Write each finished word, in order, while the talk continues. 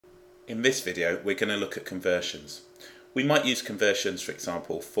In this video, we're going to look at conversions. We might use conversions, for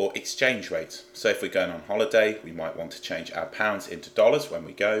example, for exchange rates. So if we're going on holiday, we might want to change our pounds into dollars when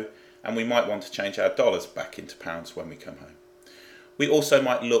we go, and we might want to change our dollars back into pounds when we come home. We also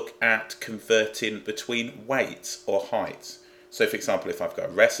might look at converting between weights or heights. So for example, if I've got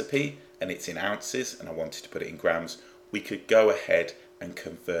a recipe and it's in ounces and I wanted to put it in grams, we could go ahead and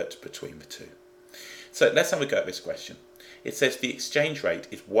convert between the two. So let's have a go at this question. It says the exchange rate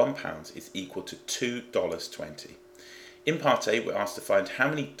is £1 is equal to $2.20. In part A, we're asked to find how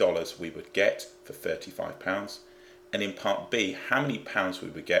many dollars we would get for £35, and in part B, how many pounds we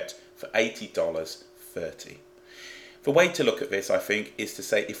would get for $80.30. The way to look at this, I think, is to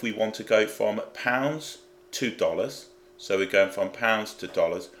say if we want to go from pounds to dollars, so we're going from pounds to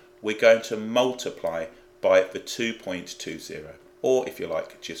dollars, we're going to multiply by the 2.20, or if you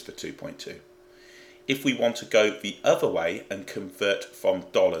like, just the 2.2. If we want to go the other way and convert from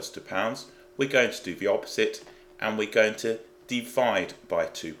dollars to pounds, we're going to do the opposite and we're going to divide by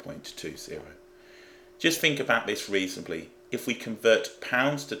 2.20. Just think about this reasonably. If we convert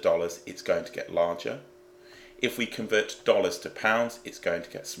pounds to dollars, it's going to get larger. If we convert dollars to pounds, it's going to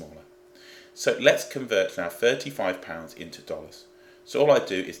get smaller. So let's convert now £35 into dollars. So all I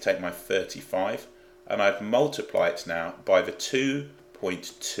do is take my 35 and I'd multiply it now by the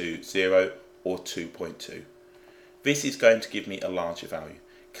 2.20 or 2.2. This is going to give me a larger value.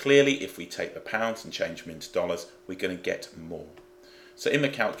 Clearly, if we take the pounds and change them into dollars, we're going to get more. So in the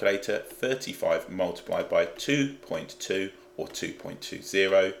calculator, 35 multiplied by 2.2 or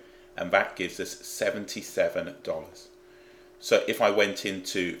 2.20, and that gives us $77. So if I went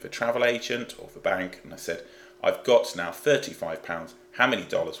into the travel agent or the bank and I said, I've got now £35, how many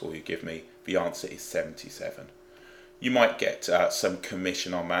dollars will you give me? The answer is 77. You might get some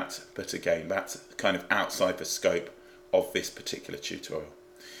commission on that, but again, that's kind of outside the scope of this particular tutorial.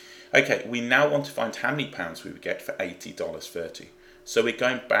 Okay, we now want to find how many pounds we would get for $80.30. So we're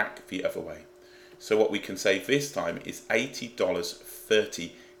going back the other way. So what we can say this time is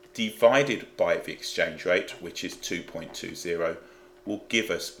 $80.30 divided by the exchange rate, which is 2.20, will give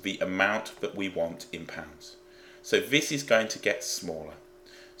us the amount that we want in pounds. So this is going to get smaller.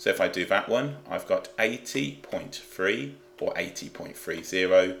 So if I do that one, I've got 80.3 or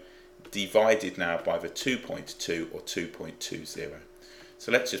 80.30 divided now by the 2.2 or 2.20.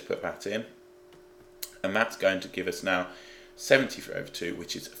 So let's just put that in. And that's going to give us now 73 over 2,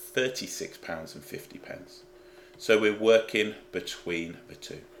 which is £36.50. So we're working between the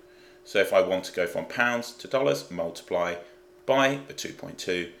two. So if I want to go from pounds to dollars, multiply by the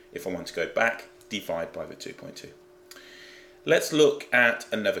 2.2. If I want to go back, divide by the 2.2. Let's look at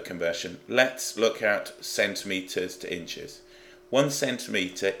another conversion. Let's look at centimetres to inches. 1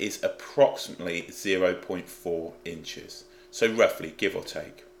 centimetre is approximately 0.4 inches. So roughly, give or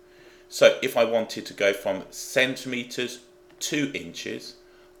take. So if I wanted to go from centimetres to inches,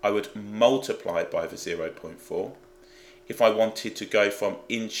 I would multiply by the 0.4. If I wanted to go from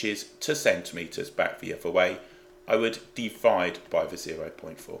inches to centimetres back the other way, I would divide by the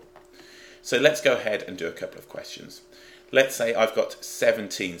 0.4. So let's go ahead and do a couple of questions. Let's say I've got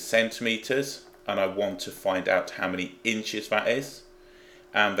 17 centimetres and I want to find out how many inches that is.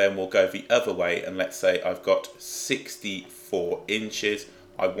 And then we'll go the other way and let's say I've got 64 inches.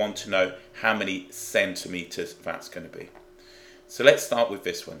 I want to know how many centimetres that's going to be. So let's start with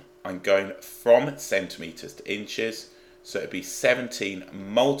this one. I'm going from centimetres to inches. So it'd be 17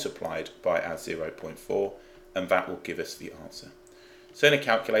 multiplied by our 0.4 and that will give us the answer. So in a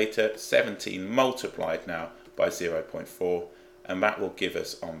calculator, 17 multiplied now by 0.4 and that will give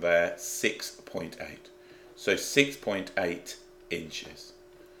us on there 6.8. So 6.8 inches.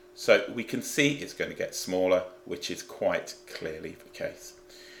 So we can see it's going to get smaller, which is quite clearly the case.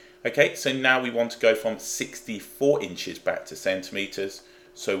 Okay, so now we want to go from 64 inches back to centimetres,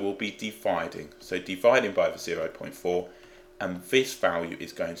 so we'll be dividing. So dividing by the 0.4 and this value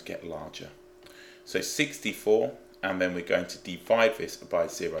is going to get larger. So 64 and then we're going to divide this by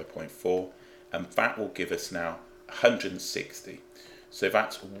 0.4 and that will give us now 160. So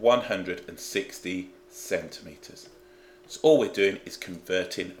that's 160 centimetres. So all we're doing is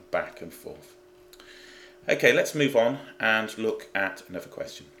converting back and forth. Okay, let's move on and look at another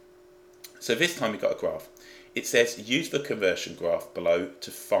question. So this time we've got a graph. It says use the conversion graph below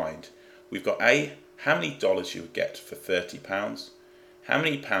to find. We've got A, how many dollars you would get for £30, how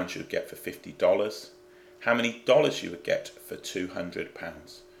many pounds you would get for $50, how many dollars you would get for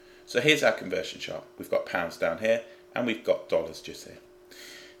 £200. So here's our conversion chart. We've got pounds down here and we've got dollars just here.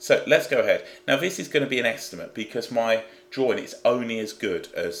 So let's go ahead. Now this is going to be an estimate because my drawing is only as good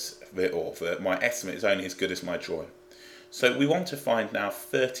as my estimate is only as good as my drawing. So we want to find now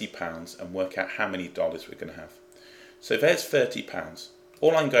 £30 and work out how many dollars we're going to have. So there's £30.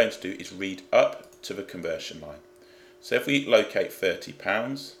 All I'm going to do is read up to the conversion line. So if we locate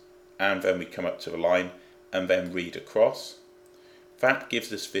 £30 and then we come up to the line and then read across, that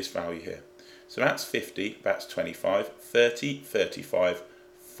gives us this value here. So that's 50, that's 25, 30, 35,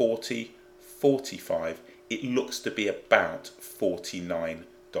 40, 45. It looks to be about $49,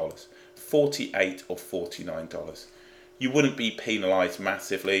 48 or $49. You wouldn't be penalised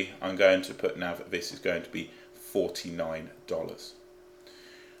massively. I'm going to put now that this is going to be $49.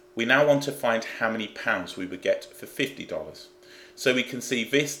 We now want to find how many pounds we would get for $50. So we can see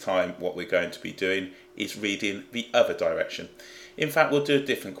this time what we're going to be doing is reading the other direction. In fact, we'll do a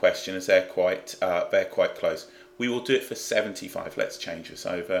different question as they're quite close. We will do it for 75. Let's change this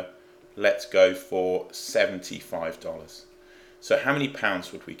over. Let's go for $75. So how many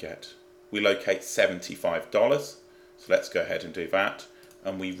pounds would we get? We locate $75. So let's go ahead and do that.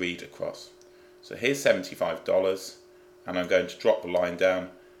 And we read across. So here's $75. And I'm going to drop the line down.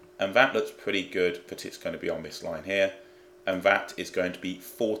 And that looks pretty good, but it's going to be on this line here. And that is going to be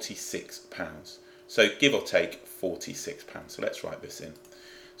 £46. So give or take £46. So let's write this in.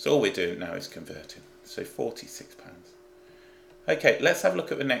 So all we're doing now is converting. So £46. Okay, let's have a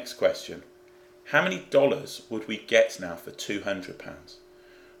look at the next question. How many dollars would we get now for £200?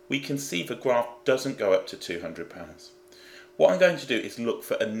 We can see the graph doesn't go up to £200. What I'm going to do is look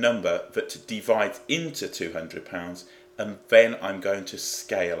for a number that divides into £200, and then I'm going to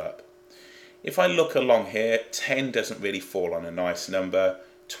scale up. If I look along here, 10 doesn't really fall on a nice number,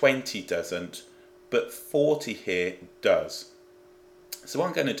 20 doesn't, but 40 here does. So what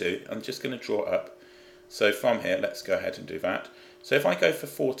I'm going to do, I'm just going to draw up. So from here, let's go ahead and do that. So if I go for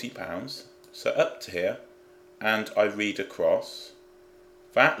 £40, so up to here, and I read across,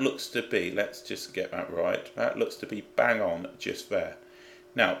 that looks to be, let's just get that right, that looks to be bang on just there.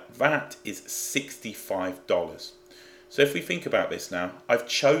 Now, that is $65. So if we think about this now, I've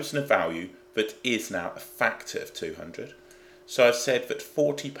chosen a value that is now a factor of 200. So I've said that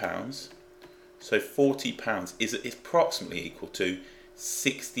 £40, so £40 is approximately equal to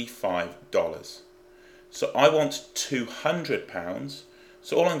 $65. So I want £200.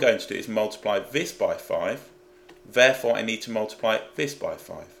 So all I'm going to do is multiply this by 5. Therefore, I need to multiply this by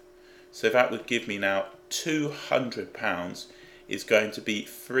 5. So that would give me now £200 is going to be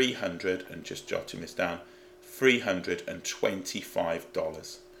 300, and just jotting this down,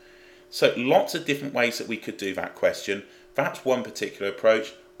 $325. So lots of different ways that we could do that question. That's one particular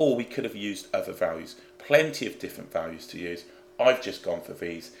approach, or we could have used other values. Plenty of different values to use. I've just gone for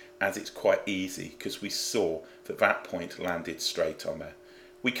these as it's quite easy because we saw that that point landed straight on there.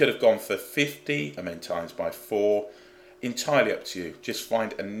 We could have gone for 50 and then times by 4. Entirely up to you. Just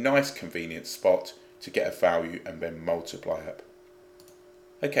find a nice convenient spot to get a value and then multiply up.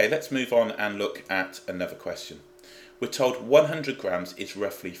 Okay, let's move on and look at another question. We're told 100 grams is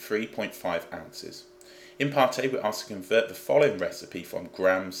roughly 3.5 ounces. In part A, we're asked to convert the following recipe from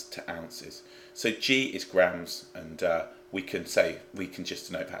grams to ounces. So G is grams, and we can just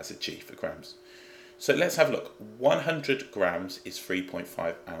denote that as a G for grams. So let's have a look. 100 grams is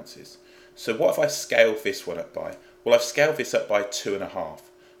 3.5 ounces. So what if I scale this one up by? Well, I've scaled this up by 2.5.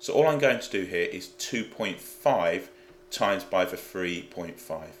 So all I'm going to do here is 2.5 times by the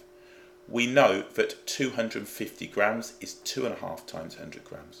 3.5. We know that 250 grams is 2.5 times 100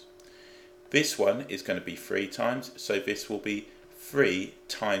 grams. This one is going to be 3 times, so this will be 3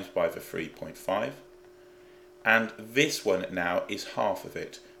 times by the 3.5. And this one now is half of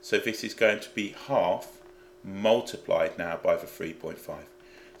it. So this is going to be half multiplied now by the 3.5.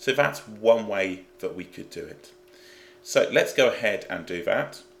 So that's one way that we could do it. So let's go ahead and do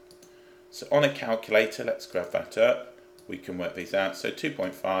that. So on a calculator, let's grab that up. We can work these out. So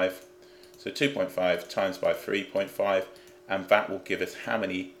 2.5. So 2.5 times by 3.5, and that will give us how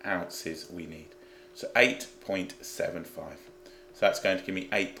many ounces we need. So 8.75. So that's going to give me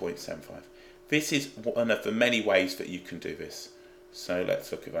 8.75. This is one of the many ways that you can do this. So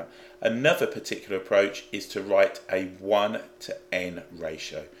let's look at that. Another particular approach is to write a 1 to n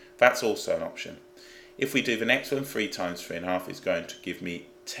ratio. That's also an option. If we do the next one, 3 times 3.5 is going to give me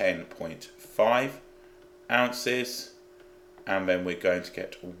 10.5 ounces. And then we're going to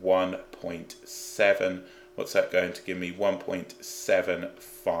get 1.7. What's that going to give me?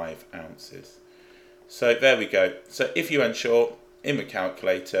 1.75 ounces. So there we go. So if you're unsure, in the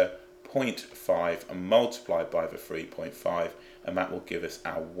calculator, 0.5 and multiply by the 3.5, and that will give us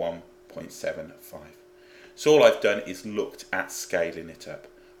our 1.75. So all I've done is looked at scaling it up.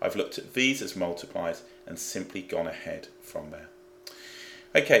 I've looked at these as multipliers and simply gone ahead from there.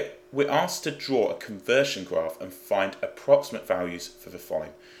 Okay, we're asked to draw a conversion graph and find approximate values for the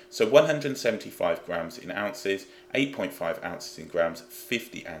following. So 175 grams in ounces, 8.5 ounces in grams,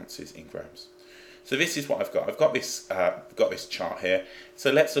 50 ounces in grams. So this is what I've got. I've got this chart here.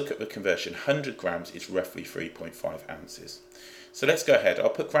 So let's look at the conversion. 100 grams is roughly 3.5 ounces. So let's go ahead. I'll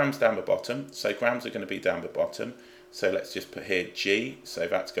put grams down the bottom. So grams are going to be down the bottom. So let's just put here G. So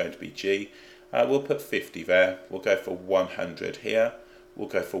that's going to be G. We'll put 50 there. We'll go for 100 here. We'll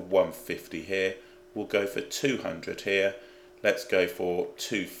go for 150 here. We'll go for 200 here. Let's go for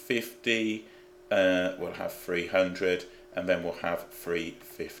 250. We'll have 300. And then we'll have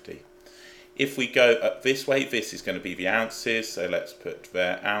 350. If we go up this way, this is going to be the ounces. So let's put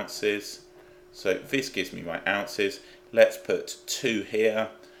there ounces. So this gives me my ounces. Let's put 2 here.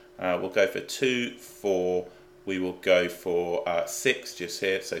 We'll go for 2, 4. We will go for 6 just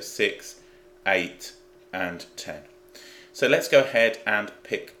here. So 6, 8, and 10. So let's go ahead and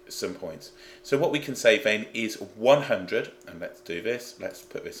pick some points. So what we can say then is 100, and let's do this. Let's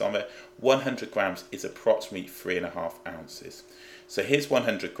put this on there. 100 grams is approximately 3.5 ounces. So here's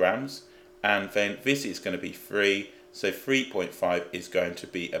 100 grams. And then this is going to be 3, so 3.5 is going to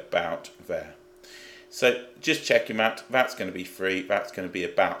be about there. So just checking that, that's going to be 3, that's going to be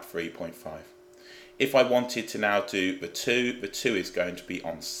about 3.5. If I wanted to now do the 2 is going to be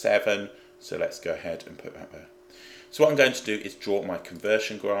on 7, so let's go ahead and put that there. So what I'm going to do is draw my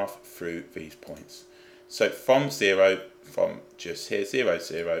conversion graph through these points. So from 0, from just here, 0,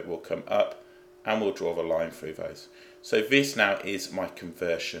 0, we'll come up and we'll draw the line through those. So this now is my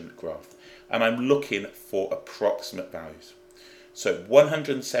conversion graph. And I'm looking for approximate values. So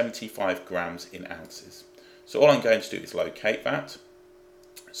 175 grams in ounces. So all I'm going to do is locate that.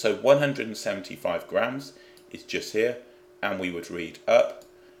 So 175 grams is just here, and we would read up,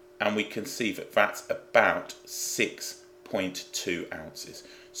 and we can see that that's about 6.2 ounces.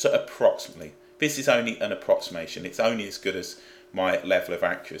 So approximately. This is only an approximation. It's only as good as my level of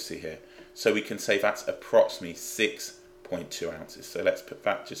accuracy here. So we can say that's approximately 6.2 ounces. So let's put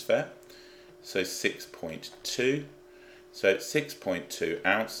that just there. So 6.2, so 6.2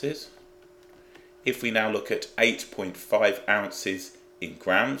 ounces. If we now look at 8.5 ounces in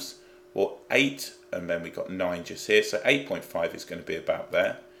grams, well 8, and then we got 9 just here, so 8.5 is going to be about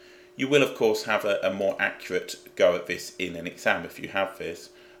there. You will of course have a more accurate go at this in an exam if you have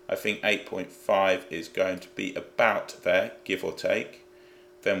this. I think 8.5 is going to be about there, give or take.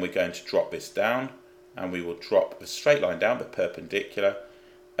 Then we're going to drop this down, and we will drop the straight line down, the perpendicular.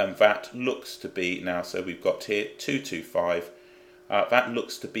 And that looks to be now, so we've got here 225, that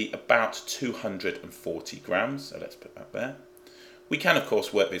looks to be about 240 grams, so let's put that there. We can of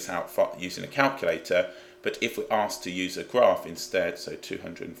course work this out using a calculator, but if we're asked to use a graph instead, so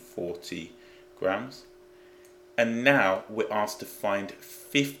 240 grams. And now we're asked to find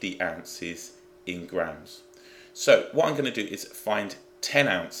 50 ounces in grams. So what I'm going to do is find 10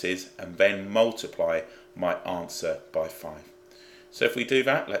 ounces and then multiply my answer by 5. So if we do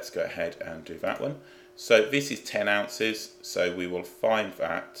that, let's go ahead and do that one. So this is 10 ounces, so we will find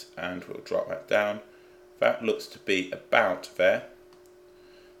that and we'll drop that down. That looks to be about there.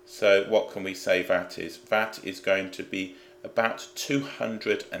 So what can we say that is? That is going to be about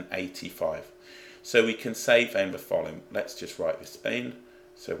 285. So we can say then the following. Let's just write this in.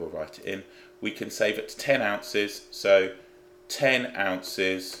 So we'll write it in. We can say that 10 ounces, so 10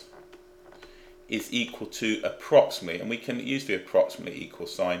 ounces is equal to approximately, and we can use the approximately equal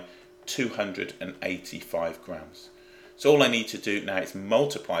sign, 285 grams. So all I need to do now is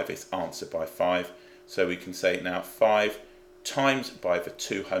multiply this answer by 5. So we can say now 5 times by the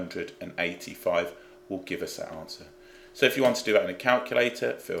 285 will give us that answer. So if you want to do that in a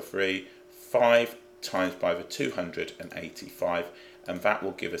calculator, feel free. 5 times by the 285, and that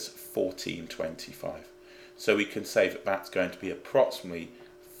will give us 1425. So we can say that that's going to be approximately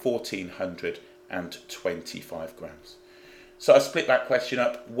 1425 grams. So I split that question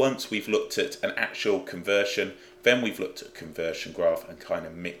up. Once we've looked at an actual conversion, then we've looked at a conversion graph and kind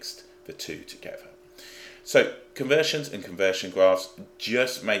of mixed the two together. So conversions and conversion graphs,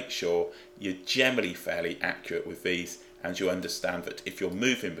 just make sure you're generally fairly accurate with these, and you understand that if you're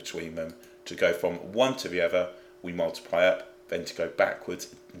moving between them, to go from one to the other, we multiply up, then to go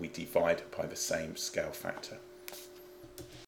backwards, we divide by the same scale factor.